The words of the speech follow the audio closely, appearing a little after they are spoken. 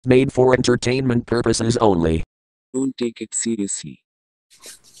Made for entertainment purposes only. Don't take it seriously.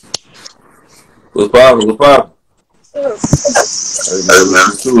 What's poppin'? What's poppin'? Hey Hey man, let's man.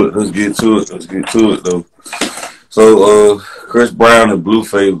 get to it. Let's get to it. Let's get to it though. So, Chris Brown and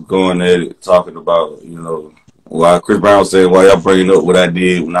Blueface going at it, talking about, why Chris Brown said, why y'all bringing up what I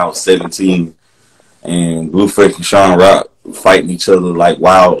did when I was 17, and Blueface and Sean Rock fighting each other like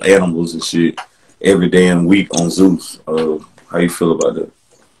wild animals and shit every damn week on Zeus. How you feel about that?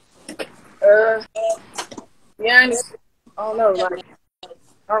 Uh, yeah, I don't know. Like,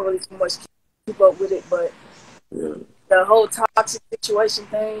 I don't really too much keep up with it, but Yeah. the whole toxic situation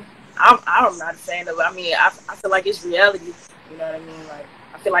thing, I'm not a fan of it. I mean, I feel like it's reality. You know what I mean? Like,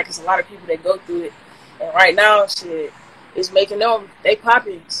 I feel like it's a lot of people that go through it, and right now, shit, it's making them they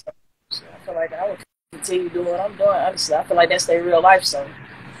popping. So, I feel like I would continue doing what I'm doing. Honestly, I feel like that's their real life. So,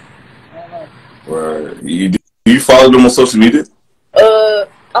 I don't know. Right. Do you follow them on social media? I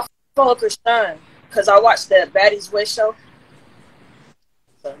follow Christian because I watched the Baddies Way show.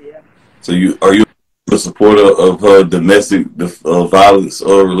 So yeah. So are you a supporter of her domestic violence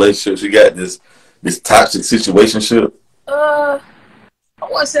or relationship? She got this toxic situationship. I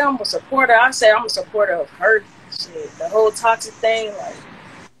wouldn't say I'm a supporter. I say I'm a supporter of her shit. The whole toxic thing, like,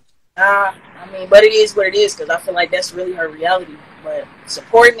 nah. I mean, but it is what it is because I feel like that's really her reality. But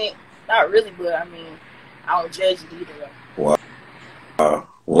supporting it, not really. But I mean, I don't judge it either. Wow.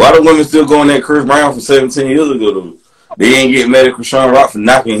 Why the women still going at Chris Brown for 17 years ago though? They ain't getting mad at Krishan Rock for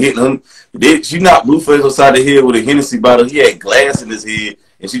knocking, hitting him. She knocked Blueface upside the head with a Hennessy bottle. He had glass in his head,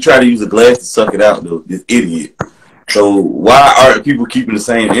 and she tried to use a glass to suck it out though. This idiot. So why aren't people keeping the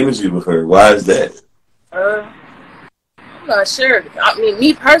same energy with her? Why is that? I'm not sure. I mean,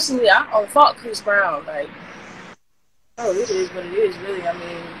 me personally, I don't fault Chris Brown. Like, oh, it is what it is, really. I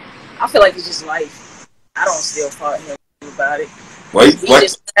mean, I feel like it's just life. I don't still fault him about it. He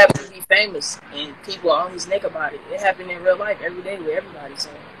just happened to be famous, and people are on his neck about it. It happened in real life every day with everybody. So,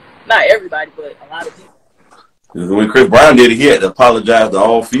 not everybody, but a lot of people. When Chris Brown did it, he had to apologize to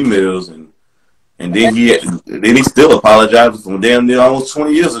all females, and then he still apologized from damn near almost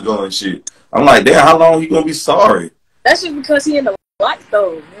 20 years ago and shit. I'm like, damn, how long he gonna be sorry? That's just because he in the light,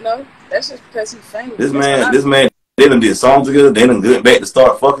 though. You know, that's just because he's famous. This man, they done did songs together. They done went back to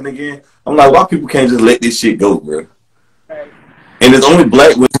start fucking again. I'm like, why people can't just let this shit go, bro? Right. And it's only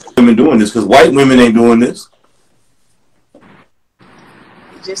black women doing this because white women ain't doing this.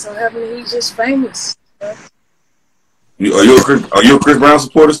 It just so happened he's just famous. Are you a Chris Brown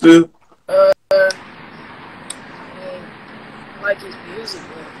supporter still? I like his music,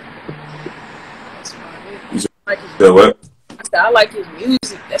 but that's about it. What? I said I like his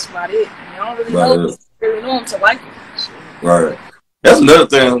music. That's about it. I don't really know him to like him. Right. That's another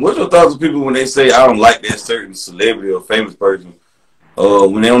thing. What's your thoughts of people when they say I don't like that certain celebrity or famous person?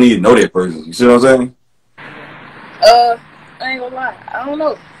 When they don't even know that person. You see what I'm saying? I ain't gonna lie. I don't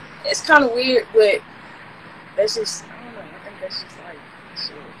know. It's kind of weird, but that's just, I don't know. I think that's just like,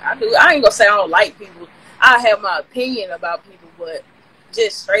 shit. I ain't gonna say I don't like people. I have my opinion about people, but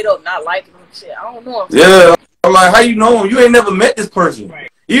just straight up not liking them, shit. I don't know. Yeah. I'm like, how you know him? You ain't never met this person.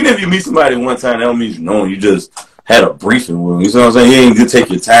 Right. Even if you meet somebody one time, that don't mean you know him. You just had a briefing with him. You see what I'm saying? You ain't gonna take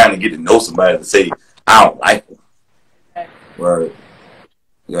your time to get to know somebody to say, I don't like him. Right.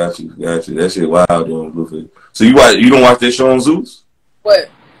 Got you. That shit wild on Blueface. So you don't watch that show on Zeus? What?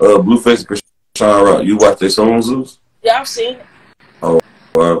 Blueface and Krishan Rock. You watch that show on Zeus? Yeah, I've seen it. Oh,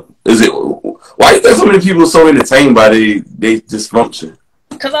 wow. Why you think so many people are so entertained by they dysfunction?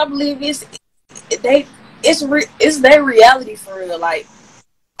 Because I believe it's their reality for real. Like,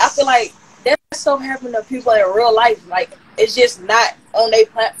 I feel like that stuff happening to people in real life. Like, it's just not on their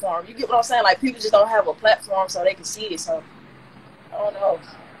platform. You get what I'm saying? Like, people just don't have a platform so they can see it. So, I don't know.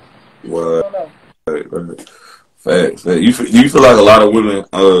 Well, I don't know. Right. Fact. Do you feel like a lot of women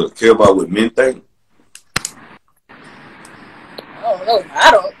care about what men think? I don't know. I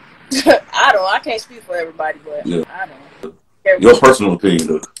don't. I can't speak for everybody, but yeah. I don't. Your personal opinion,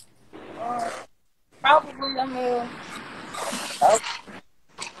 though. Probably. I mean,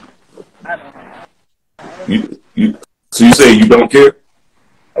 I don't know. So you say you don't care?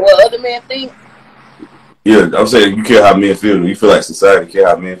 What other men think? Yeah, I'm saying you care how men feel. Do you feel like society care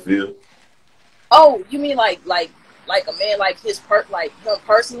how men feel? Oh, you mean like a man, like like him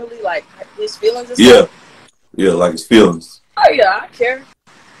personally, like his feelings and stuff? stuff? Yeah, like his feelings. Oh yeah, I care.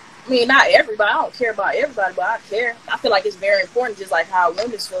 I mean, not everybody. I don't care about everybody, but I care. I feel like it's very important, just like how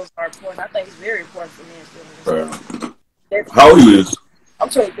women's feelings are important. I think it's very important for men's feelings. Right. How old are you? I'm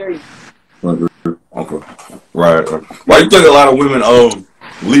 23. Okay. Right. Why do you think a lot of women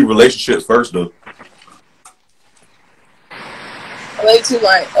leave relationships first though? Way too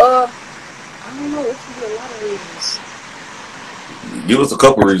like, I don't know. It could be a lot of reasons. Give us a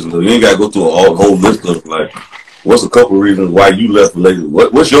couple reasons. You ain't got to go through a whole list of like, what's a couple reasons why you left relationship?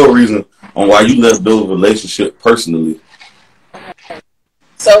 What's your reason on why you left those relationships personally?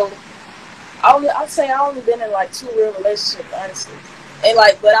 So, I'd say I only been in like 2 real relationships, honestly. And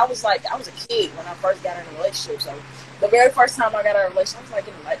like, but I was a kid when I first got in a relationship. So the very first time I got in a relationship, I was like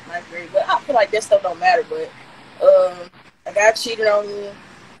in like 9th grade. But I feel like that stuff don't matter. But a guy cheated on me.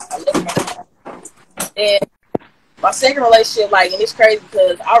 I left him. And my second relationship, like, and it's crazy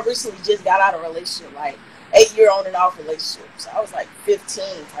because I recently just got out of a relationship, like 8-year on and off relationship. So I was like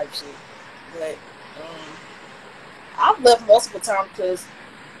 15 type shit. But I've left multiple times because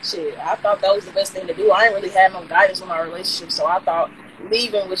shit, I thought that was the best thing to do. I ain't really had no guidance with my relationship, so I thought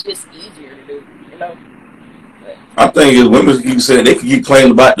leaving was just easier to do, you know? But I think is women keep saying they can keep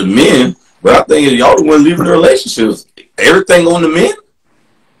complaining about the men, but I think y'all the one leaving the relationships. Everything on the men?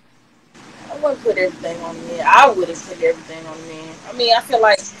 I wouldn't put everything on the men. I wouldn't put everything on the men. I mean, I feel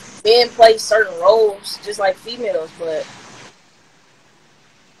like men play certain roles just like females, but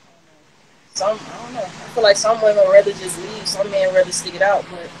I don't know. I feel like some women rather just leave, some men rather stick it out,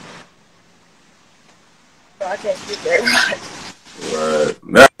 but I can't speak for everybody.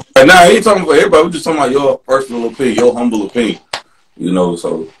 Right. Now, I ain't talking about everybody. We're just talking about your personal opinion, your humble opinion. You know,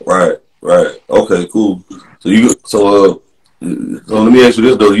 so, right. Okay, cool. So let me ask you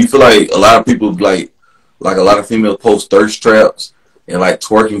this, though. You feel like a lot of people, like a lot of females post thirst traps and, like,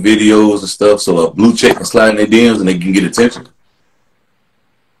 twerking videos and stuff, so a blue check can slide in their DMs and they can get attention?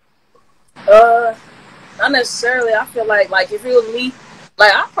 Not necessarily. I feel like if it was me,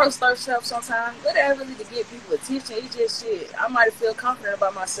 like I post thirst traps sometimes, but that really to get people attention. It's just shit. I might feel confident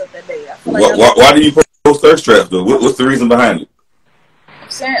about myself that day. I feel like why do you post thirst traps though? What's the reason behind it?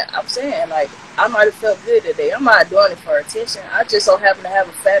 I'm saying like I might have felt good that day. I'm not doing it for attention. I just so happen to have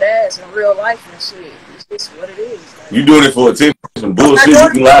a fat ass in real life and shit. It's just what it is. Like, you doing it for attention?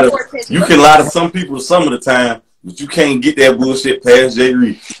 Bullshit. You can lie to some people some of the time. But you can't get that bullshit past Jay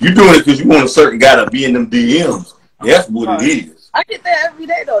Reed. You doing it because you want a certain guy to be in them DMs. That's what it is. I get that every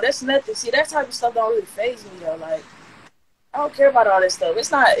day though. That's nothing. See, that type of stuff don't really faze me though. Like I don't care about all this stuff. It's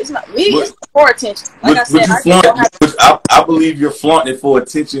not me. It's for attention. Like I said, I believe you're flaunting it for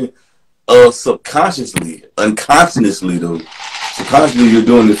attention. Subconsciously, unconsciously though. Subconsciously, you're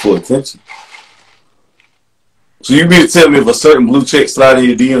doing it for attention. So you mean to tell me if a certain blue check slide in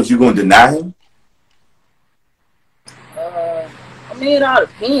your DMs, you're gonna deny him? I mean, it all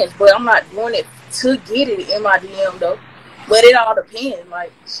depends, but I'm not doing it to get it in my DM though. But it all depends.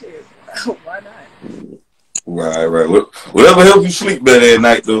 Like, shit, why not? Right. Whatever helps you sleep better at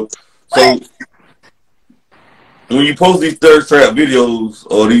night though. So when you post these thirst trap videos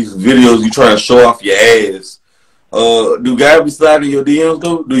or these videos you try to show off your ass, do guys be sliding your DMs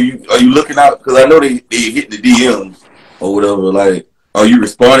though? Are you looking out? Because I know they hit the DMs or whatever. Like, are you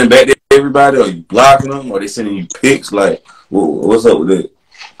responding back to everybody? Are you blocking them? Or are they sending you pics? Like, what's up with that?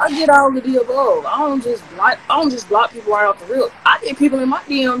 I get all of the above. I don't just block people right off the rip. I get people in my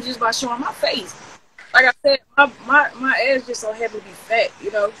DMs just by showing my face. Like I said, my ass just so happen to be fat,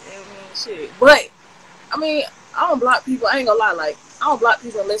 you know. I mean, shit. But I mean, I don't block people. I ain't gonna lie. Like I don't block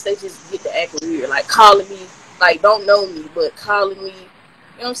people unless they just get to act weird, like calling me, like don't know me, but calling me. You know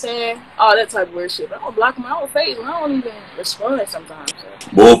what I'm saying? All that type of weird shit. But I don't block them. I don't face them. I don't even respond sometimes.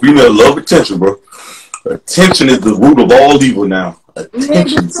 So. Boy, females love attention, bro. Attention is the root of all evil now.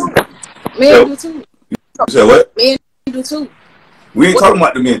 Attention. Men do too. You said what? Men do too. We ain't talking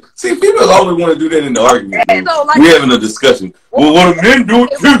about the men. See, females always want to do that in the argument. Like, we having a discussion. Well, what do men do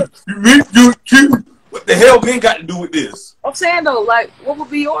it too? Men do it too. What the hell men got to do with this? I'm saying though, like, what would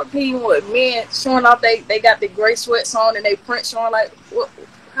be your opinion with men showing off they got the gray sweats on and they print showing like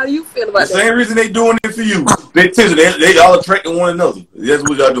how do you feel about that? The same reason they doing it for you. They all attracting one another. That's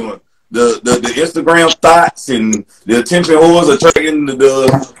what y'all doing. The Instagram thoughts and the attention whores attracting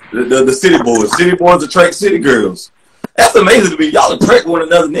the city boys. City boys attract city girls. That's amazing to me. Y'all attract one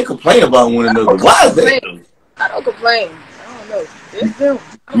another and they complain about one another. Why is that? I don't complain. I don't know. It's them.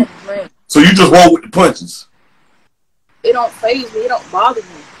 I don't complain. So you just roll with the punches? It don't faze me. It don't bother me.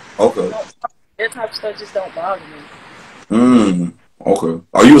 Okay. That type of stuff just don't bother me. Okay.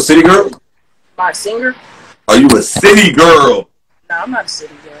 Are you a city girl? Am I a singer? Are you a city girl? No, I'm not a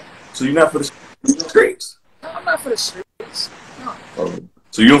city girl. So you're not for the streets? No, I'm not for the streets. No. Okay.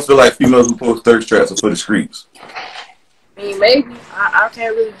 So you don't feel like females who post thirst traps are for the streets? I mean, maybe. I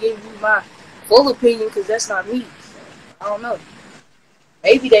can't really give you my full opinion because that's not me. I don't know.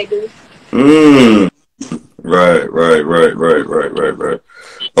 Maybe they do. Right.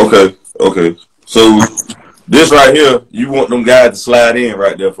 Okay. So This right here, you want them guys to slide in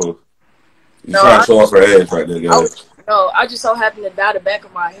right there for. You No, trying to show off her ass right there, guys. I just so happened to dye the back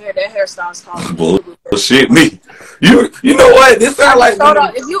of my hair. That hairstyle is called bullshit. Me, you know what? This sound like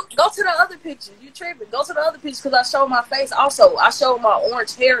if you go to the other picture, you tripping. Go to the other picture because I showed my face. Also, I showed my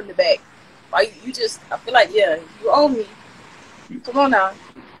orange hair in the back. Like you just, I feel like you own me. Come on now.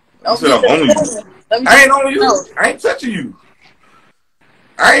 I said I'm on you. I ain't on you. No. I ain't touching you.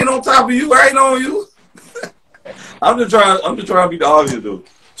 I ain't on top of you. I ain't on you. I'm just trying to be the obvious though.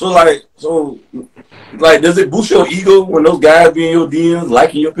 So does it boost your ego when those guys be in your DMs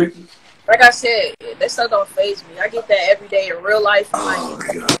liking your pictures? Like I said, that stuff don't faze me. I get that every day in real life. Oh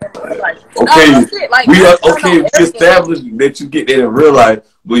my God. Like, okay, no, we established that you get that in real life,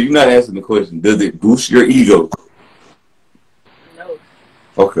 but you're not asking the question. Does it boost your ego? No.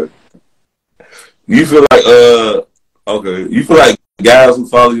 Okay. You feel like guys who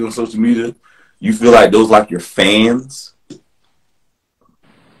follow you on social media, you feel like those like your fans?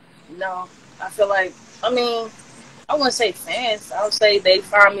 No, I feel like, I wouldn't say fans. I would say they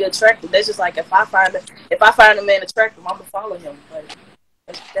find me attractive. That's just like if I find a man attractive, I'm gonna follow him. Like,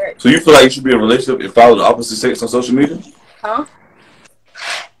 that's that. So you feel like you should be in a relationship and follow the opposite sex on social media? Huh?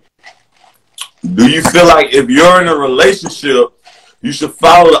 Do you feel like if you're in a relationship, you should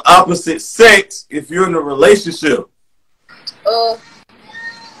follow the opposite sex if you're in a relationship?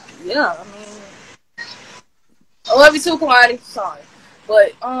 Yeah. I love you too, Kalani. Sorry.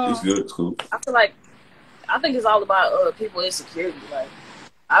 But it's good. It's cool. I think it's all about people insecurity. Like,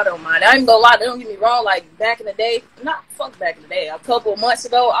 I don't mind. I ain't gonna lie. Don't get me wrong. Like back in the day, back in the day. A couple of months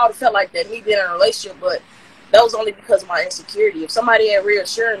ago, I would have felt like that me being in a relationship, but that was only because of my insecurity. If somebody had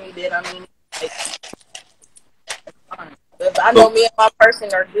reassured me, then like, fine. If I know me and my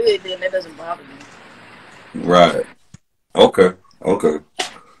person are good, then that doesn't bother me. Right. Okay.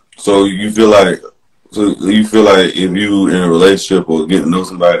 So you feel like if you in a relationship or getting to know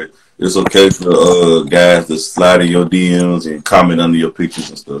somebody, it's okay for guys to slide in your DMs and comment under your pictures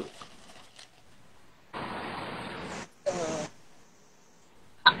and stuff?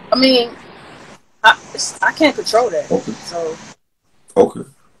 I can't control that. Okay. So. Okay.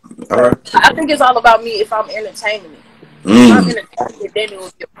 All right. I think it's all about me if I'm entertaining it. If I'm entertaining it, then it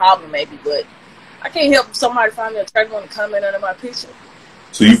would be a problem maybe, but I can't help if somebody find me attractive on the comment under my picture.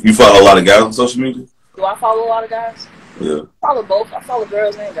 So you follow a lot of guys on social media? Do I follow a lot of guys? Yeah. I follow both. I follow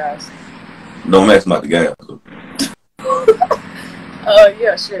girls and guys. Don't ask about the guys.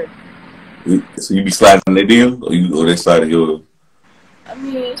 Yeah, sure. So you be sliding their DMs or they slide yours?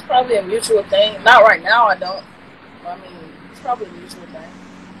 It's probably a mutual thing. Not right now, I don't. It's probably a mutual thing.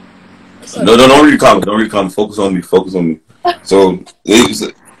 No, don't read the comments. Don't read the comments. Focus on me. So,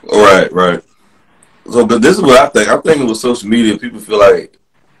 right. So, but this is what I think. I'm thinking with social media, people feel like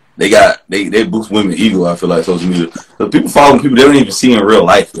they boost women's ego. I feel like social media. Because people follow people they don't even see in real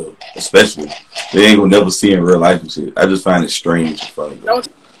life, though. Especially. They ain't gonna never see in real life and shit. I just find it strange. Don't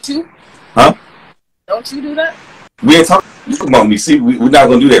you? Huh? Don't you do that? We ain't talking about me. See, we're not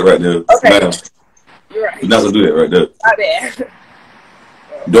gonna do that right there. Okay. Man. You're right. We're not gonna do that right there. My bad.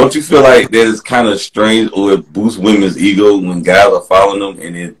 Don't you feel like that is kind of strange or it boosts women's ego when guys are following them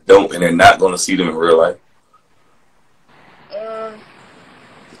and they're not going to see them in real life?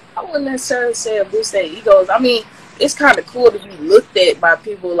 I wouldn't necessarily say it boosts their egos. It's kind of cool to be looked at by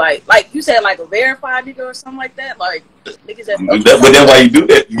people like you said, like a verified nigga or something like that. Like niggas but that's why you do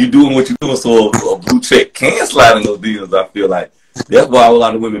that. You doing what you're doing so a blue check can slide in those deals. I feel like that's why a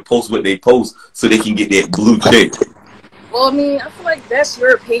lot of women post what they post so they can get that blue check. Well, I feel like that's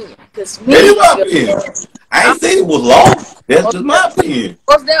your opinion. Because me, that's my opinion. I ain't saying it was law. That's just my opinion.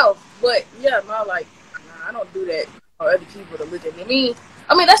 What's that? But yeah, I don't do that for other people to look at me.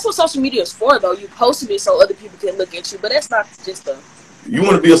 That's what social media is for, though. You posted it so other people can look at you, but that's not just a. You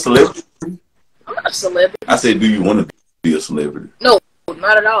want to be a celebrity? I'm not a celebrity. I said, do you want to be a celebrity? No,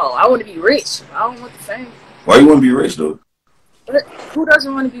 not at all. I want to be rich. I don't want the fame. Why you want to be rich, though? But who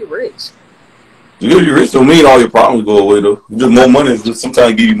doesn't want to be rich? You get rich don't mean all your problems go away, though. Just more money just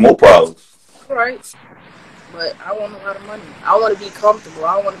sometimes give you more problems. Right. But I want a lot of money. I want to be comfortable.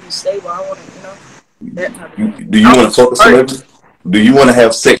 I want to be stable. I want to, that type of thing. Do you want to fuck a celebrity? Do you want to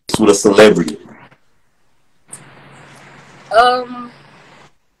have sex with a celebrity?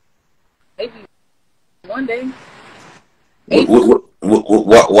 Maybe one day.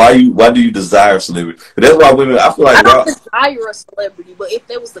 Why do you desire a celebrity? That's why women. I feel like I don't desire a celebrity, but if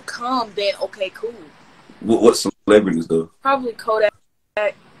there was to come, then okay, cool. What celebrities though? Probably Kodak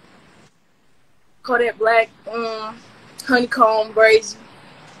Black, Honeycomb, Brazy,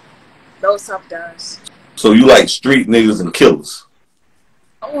 those type guys. So you like street niggas and killers?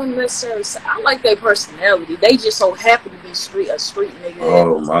 I wouldn't necessarily say I like their personality. They just so happen to be a street nigga.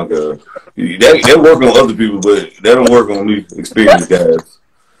 Oh my god, that work on other people, but that don't work on me, experienced guys.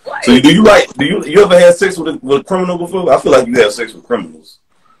 Like, So you ever had sex with a criminal before? I feel like you have sex with criminals.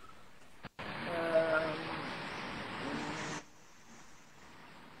 um,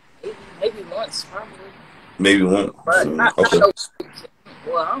 maybe once, probably. Maybe one. But not Okay. no,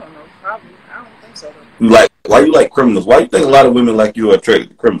 well, I don't know. Probably. I don't think so. Why you like criminals? Why you think a lot of women like you are attracted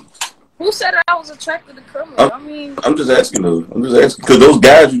to criminals? Who said I was attracted to criminals? I mean, I'm just asking though. I'm just asking because those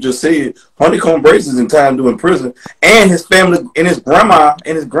guys you just said, honeycomb braces in time doing prison, and his family and his grandma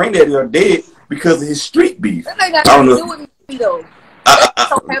and his granddaddy are dead because of his street beef. that ain't got nothing to do with me though.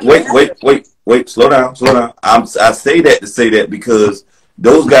 Wait, slow down. I say that to say that because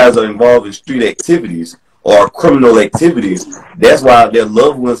those guys are involved in street activities or criminal activities. That's why their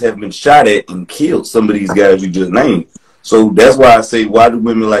loved ones have been shot at and killed. Some of these guys you just named. So that's why I say, why do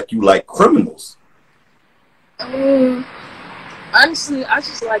women like you like criminals? Honestly, I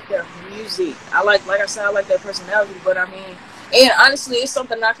just like their music. Like I said, I like their personality. But I mean, and honestly, it's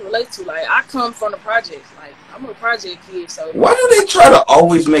something I can relate to. Like, I come from the projects. Like, I'm a project kid, so. Why do they try to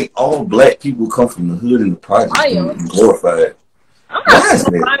always make all black people come from the hood and the projects and glorify it? I'm not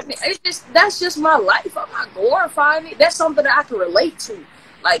glorifying it. That's just my life. I'm not glorifying it. That's something that I can relate to.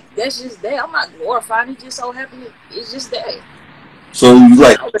 Like, that's just that. I'm not glorifying it. Just so happen it's just that. So you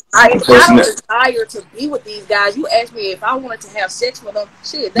like? I don't desire to be with these guys. You asked me if I wanted to have sex with them.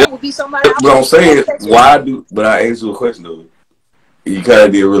 Shit, that would be somebody. But I'm saying, why do? But I asked you a question though. You kind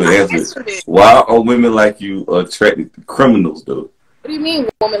of didn't really answer it. Why are women like you attracted to criminals though? What do you mean,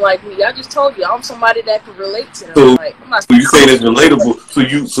 women like me? I just told you I'm somebody that can relate to them. So, like, I'm not you saying it's relatable?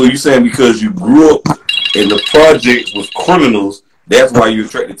 So you saying because you grew up in the project with criminals, that's why you're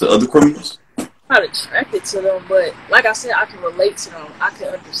attracted to other criminals? I'm not attracted to them, but like I said, I can relate to them. I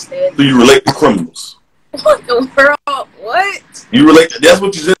can understand. So you relate to criminals? What the world? What? You relate? That's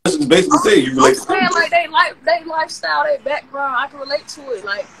what you just basically said. You relate to criminals. Like they lifestyle, their background. I can relate to it.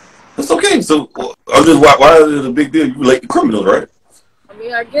 Like, that's okay. So I'm just why is it a big deal? You relate to criminals, right? I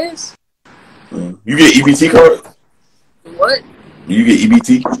mean, I guess. You get EBT card? What? You get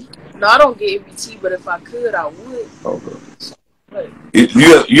EBT? No, I don't get EBT, but if I could, I would. Okay. But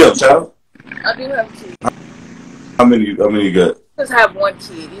You have a child? I do have a kid. How many you got? I just have one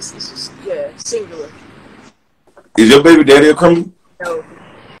kid. It's just, yeah, singular. Is your baby daddy a criminal? No.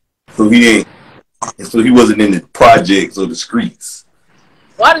 So he wasn't in the projects or the streets.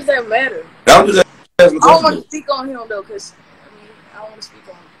 Why does that matter? I'm just asking a question. I don't want to speak on him though, because I don't want to speak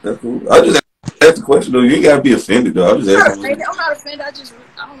on him. That's cool. I just asked the question though. You ain't gotta be offended though. I'm not offended. I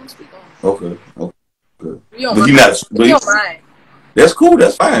don't want to speak on him. Okay. You don't mind. That's cool.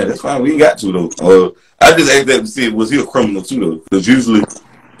 That's fine. We ain't got to though. I just asked that to see was he a criminal too though? Because usually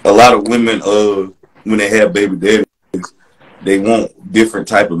a lot of women when they have baby daddies, they want different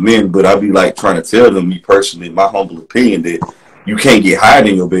type of men. But I be like trying to tell them, me personally, my humble opinion, that you can't get higher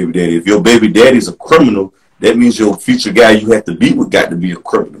than your baby daddy. If your baby daddy's a criminal, that means your future guy you have to be with got to be a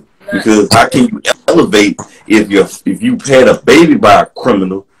criminal. Because how can you elevate if you had a baby by a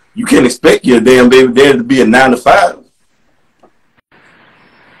criminal? You can't expect your damn baby daddy to be a 9 to 5.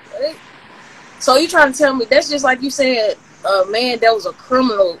 So you trying to tell me that's just like you said, a man that was a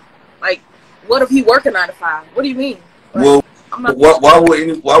criminal? Like, what if he working 9 to 5? What do you mean? Like, well, why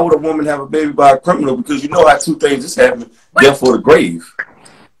would a woman have a baby by a criminal? Because you know how two things just happen: death or the grave.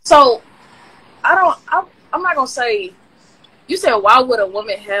 So I'm not gonna say. You said, why would a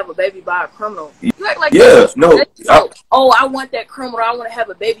woman have a baby by a criminal? You act like I want that criminal. I want to have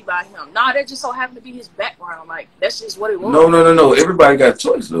a baby by him. Nah, that just so happened to be his background. Like, that's just what it was. No. Everybody got a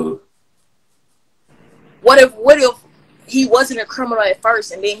choice though. What if he wasn't a criminal at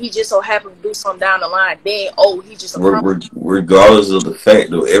first, and then he just so happened to do something down the line? Then he's just a criminal. Regardless of the fact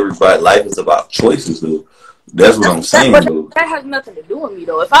though, everybody life is about choices though. That's what I'm saying though. That has nothing to do with me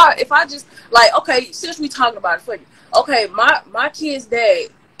though. If I just like, okay, since we talking about it, funny. Okay, my kid's dad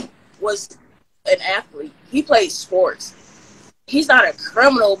was an athlete. He played sports. He's not a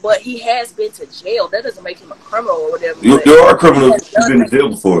criminal, but he has been to jail. That doesn't make him a criminal or whatever. You are a criminal. You've been to jail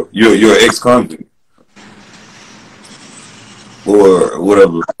before. You're an ex-convict. Or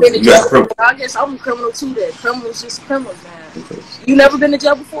whatever. I guess I'm a criminal too then. Criminals just criminals, man. Okay. You never been to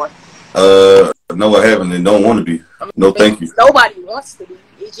jail before? No, I haven't and don't want to be. No, thank you. Nobody wants to be.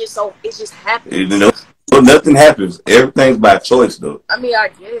 It just happens. You know, nothing happens. Everything's by choice though. I mean, I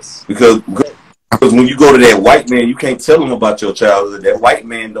guess. Because when you go to that white man, you can't tell him about your childhood. That white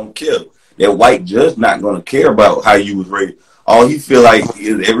man don't care. That white judge not going to care about how you was raised. All he feel like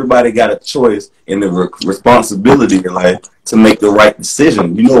is everybody got a choice and the responsibility in life to make the right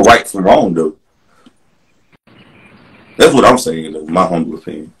decision. You know right from wrong, though. That's what I'm saying, though. My humble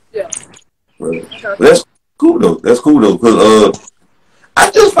opinion. Yeah. Right. But that's cool, though. That's cool, though. Because I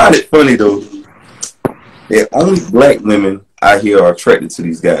just find it funny, though, that only black women out here are attracted to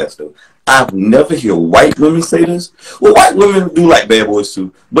these guys, though. I've never hear white women say this. Well, white women do like bad boys,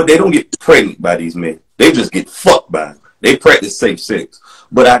 too. But they don't get pregnant by these men. They just get fucked by them. They practice safe sex.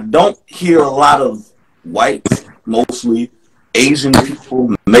 But I don't hear a lot of whites, mostly Asian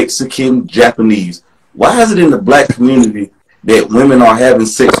people, Mexican, Japanese. Why is it in the black community that women are having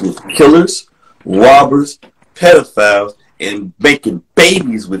sex with killers, robbers, pedophiles, and making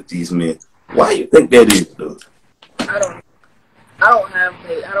babies with these men? Why do you think that is, though? I don't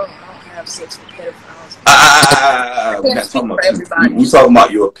have sex with pedophiles. We're not talking about you. We talking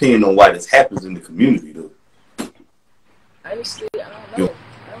about your opinion on why this happens in the community, though. Honestly, I don't know.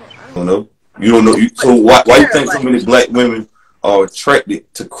 I don't know. You don't know. So why you think so many black women are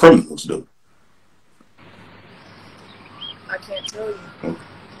attracted to criminals, though? I can't tell you. I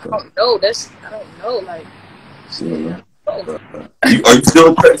don't know. I don't know. Like, are you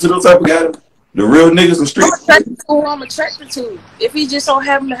still attracted to those type of guys? The real niggas in the street? I'm attracted to who I'm attracted to. If he just so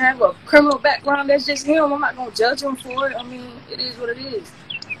happen to have a criminal background, that's just him. I'm not gonna judge him for it. I mean, it is what it is.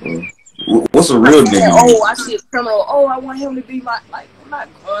 What's a real nigga? Oh, I see a criminal. Oh, I want him to be my, like. I'm not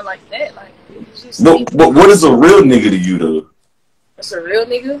going like that. Like, it's just. But what is a real nigga to you, though? What's a real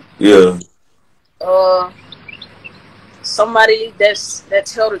nigga? Yeah. Somebody that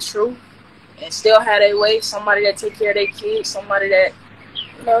tell the truth and still have their way. Somebody that take care of their kids. Somebody that,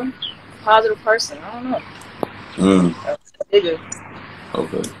 you know, positive person. I don't know. Nigga.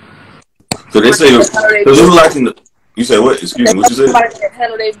 Okay. So they say, because it's like in the, you say what? Excuse me, what you said? Somebody that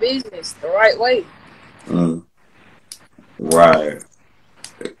handle their business the right way. Right.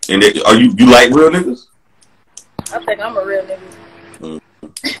 And you like real niggas? I think I'm a real nigga.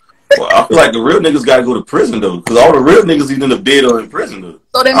 Well, I feel like the real niggas gotta go to prison, though, because all the real niggas either end up dead or in prison, though.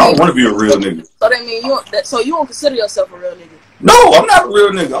 So I don't want to be a real nigga. So that mean you don't consider yourself a real nigga? No, I'm not a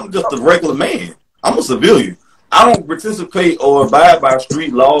real nigga. I'm just a regular man. I'm a civilian. I don't participate or abide by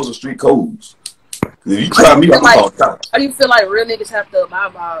street laws or street codes. If you try me, I'm gonna call. How do you feel like real niggas have to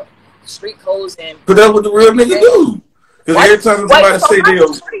abide by street codes and? Because that's what the real niggas do. Because every time somebody say they,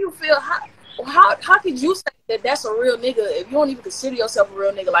 how do you feel? How could you say that that's a real nigga if you don't even consider yourself a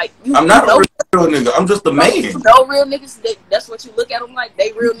real nigga? Like I'm not a real nigga. I'm just a man. No real niggas. That's what you look at them like.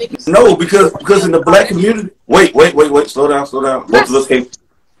 They real niggas. No, because in the black community. Wait. Slow down.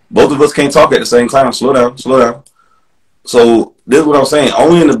 Both of us can't talk at the same time. Slow down. So this is what I'm saying.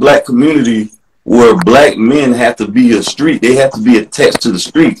 Only in the black community where black men have to be a street, they have to be attached to the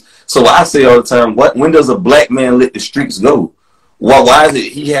streets. So I say all the time, when does a black man let the streets go? Why is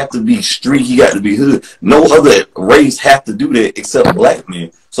it he have to be street? He got to be hood. No other race have to do that except black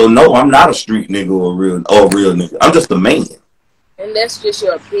men. So no, I'm not a street nigga or a real nigga. I'm just a man. And that's just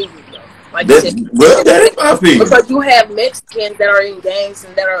your opinion, though. Like that is my opinion. Because you have Mexicans that are in gangs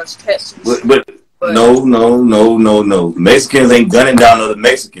and that are attached to but no. Mexicans ain't gunning down other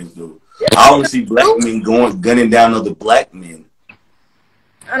Mexicans, though. I only see black men gunning down other black men.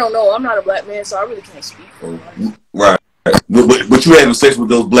 I don't know. I'm not a black man, so I really can't speak for them. Right. But you having sex with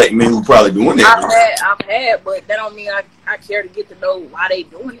those black men who probably doing that. I've had, but that don't mean I care to get to know why they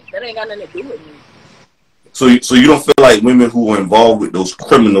doing it. That ain't got nothing to do with me. So you don't feel like women who are involved with those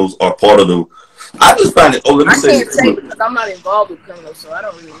criminals are part of the? I just find it. I can't say because I'm not involved with criminals, so I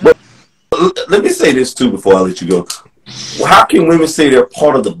don't really know. But let me say this too before I let you go. How can women say they're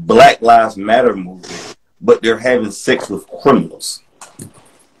part of the Black Lives Matter movement, but they're having sex with criminals?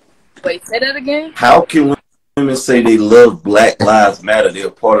 Wait, say that again. How can women say they love Black Lives Matter, they're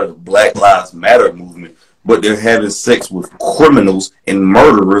part of the Black Lives Matter movement, but they're having sex with criminals and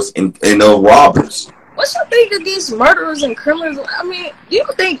murderers and robbers? What's your thing against murderers and criminals? I mean, do you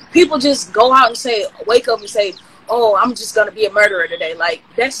think people just go out and wake up and say, oh, I'm just going to be a murderer today? Like,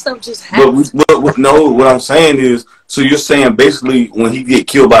 that stuff just happens. But no, what I'm saying is, so you're saying basically when he get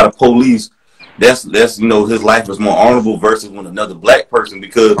killed by the police, that's his life is more honorable versus when another black person,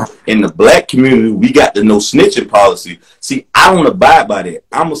 because in the black community, we got the no snitching policy. See, I don't abide by that.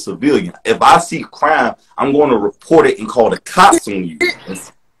 I'm a civilian. If I see crime, I'm going to report it and call the cops on you.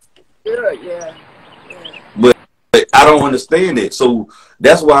 Yeah. But I don't understand it. So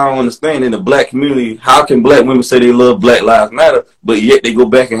that's why I don't understand in the black community, how can black women say they love Black Lives Matter, but yet they go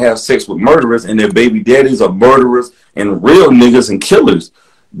back and have sex with murderers and their baby daddies are murderers and real niggas and killers?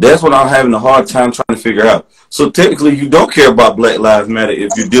 That's what I'm having a hard time trying to figure out. So technically, you don't care about Black Lives Matter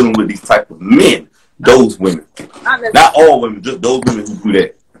if you're dealing with these type of men. Those women. Not all women, just those women who do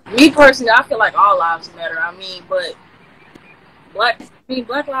that. Me personally, I feel like all lives matter. I mean, but black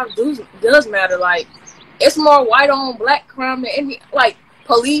lives does matter. Like, it's more white on black crime than any, like,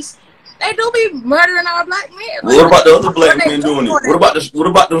 police. They do be murdering our black men. Like, what about the other black men doing it? What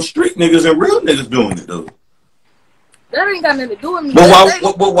about those street niggas and real niggas doing it though? That ain't got nothing to do with me.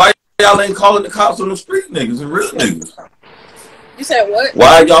 But why y'all ain't calling the cops on the street niggas and real niggas? You said what?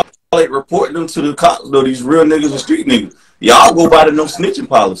 Why y'all ain't reporting them to the cops though? These real niggas and street niggas. Y'all go by the no snitching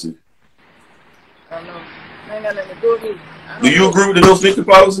policy. I don't know. That ain't got nothing to do with me. Do you agree with the no snitching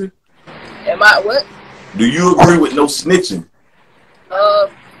policy? Am I what? Do you agree with no snitching?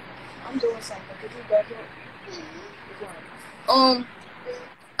 I'm doing something. Could you back up?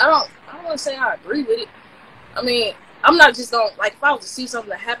 I don't want to say I agree with it. I mean, I'm not just gonna, like, if I was to see something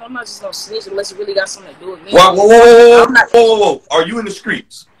that happen, I'm not just gonna snitch unless it really got something to do with me. Whoa. Are you in the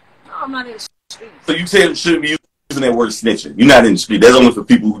streets? No, I'm not in the streets. So you said it shouldn't be using that word snitching. You're not in the street. That's only for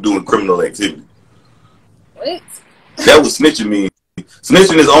people who are doing criminal activity. What? That what snitching means.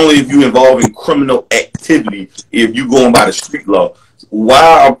 Snitching is only if you involve in criminal activity, if you going by the street law.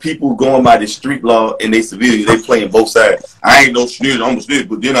 Why are people going by the street law and they civilians? They playing both sides. I ain't no snitch, I'm a snitch,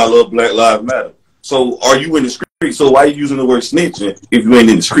 but then I love Black Lives Matter. So are you in the street? So why are you using the word snitching if you ain't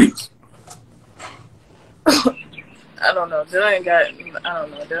in the streets? I don't know. That ain't got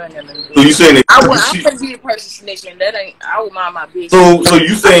nothing to do. So you saying that I couldn't be the person snitching. That ain't. I would mind my business. So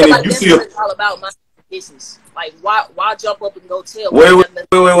you saying that you see it's all about my business. Like, why jump up and go tell? Wait.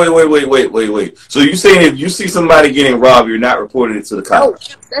 So you saying if you see somebody getting robbed, you're not reporting it to the cops?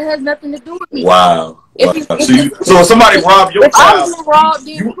 No, that has nothing to do with me. Wow. So if somebody robbed your child,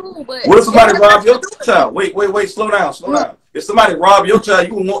 what if somebody robbed your child? Wait, slow down. If somebody robbed your child,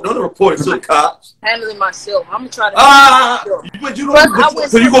 you won't want them to report it to the cops. Handling myself. I'm gonna try to.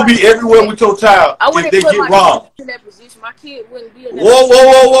 So you gonna be everywhere with your child if they get robbed? In that position, my kid wouldn't be in that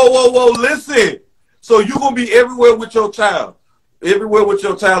Whoa! Listen. So you gonna be everywhere with your child, everywhere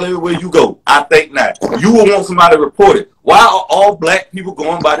you go. I think not. You will want somebody to report it. Why are all black people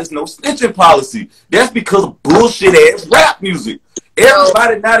going by this no snitching policy? That's because of bullshit ass rap music.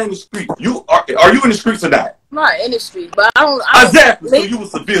 Everybody not in the street. Are you in the streets or not? I'm not in the street, but I don't exactly. So you a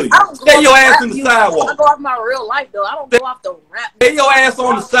civilian. Stay your ass in the sidewalk. I go off my real life though. I don't go off the rap. Stay your ass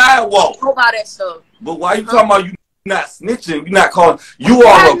on the sidewalk. Go by that stuff. But why you talking about you? Not snitching, you're not calling. You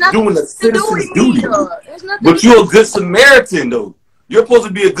are doing a citizen's duty. But you're a good Samaritan, though. You're supposed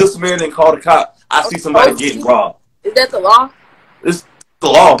to be a good Samaritan and call the cops. I see somebody getting robbed. Is that the law? It's the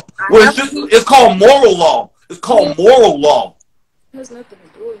law. Well, it's called moral law. It's called moral law. It has nothing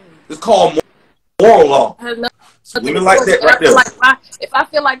to do with me. It's called moral law. It has nothing Women like that right there. If I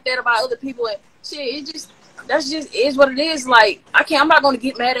feel like that about other people, and shit, that's just is what it is. Like, I'm not gonna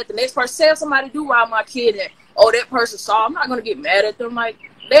get mad at the next person. Say if somebody do rob my kid and that person saw, I'm not gonna get mad at them. Like,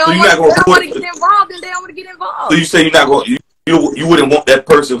 they don't want to get involved, and they don't want to get involved. So you say you're not going. You wouldn't want that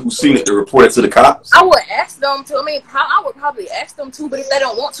person who's seen it to report it to the cops? I would ask them to. I mean, I would probably ask them to, but if they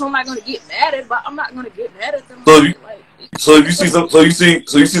don't want to, I'm not gonna get mad at. But I'm not gonna get mad at them. So if you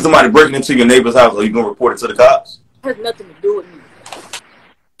see somebody breaking into your neighbor's house, are you gonna report it to the cops? It has nothing to do with me.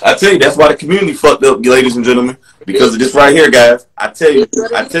 I tell you, that's why the community fucked up, ladies and gentlemen. Because of this right here, guys. I tell you,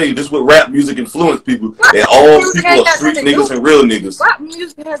 this what rap music influenced people. And all people are street niggas and real niggas. Rap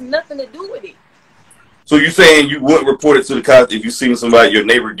music has nothing to do with it. So you saying you wouldn't report it to the cops if you seen somebody, your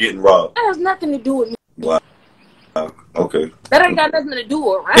neighbor, getting robbed? That has nothing to do with me. Wow. Okay. That ain't got nothing to do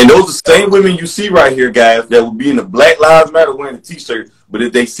with rap. And those are the same women you see right here, guys, that would be in the Black Lives Matter wearing a t-shirt, but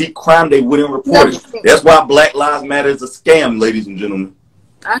if they see crime, they wouldn't report it. That's why Black Lives Matter is a scam, ladies and gentlemen.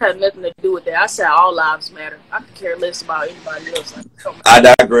 I had nothing to do with that. I said all lives matter. I could care less about anybody else. I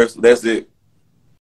digress. That's it.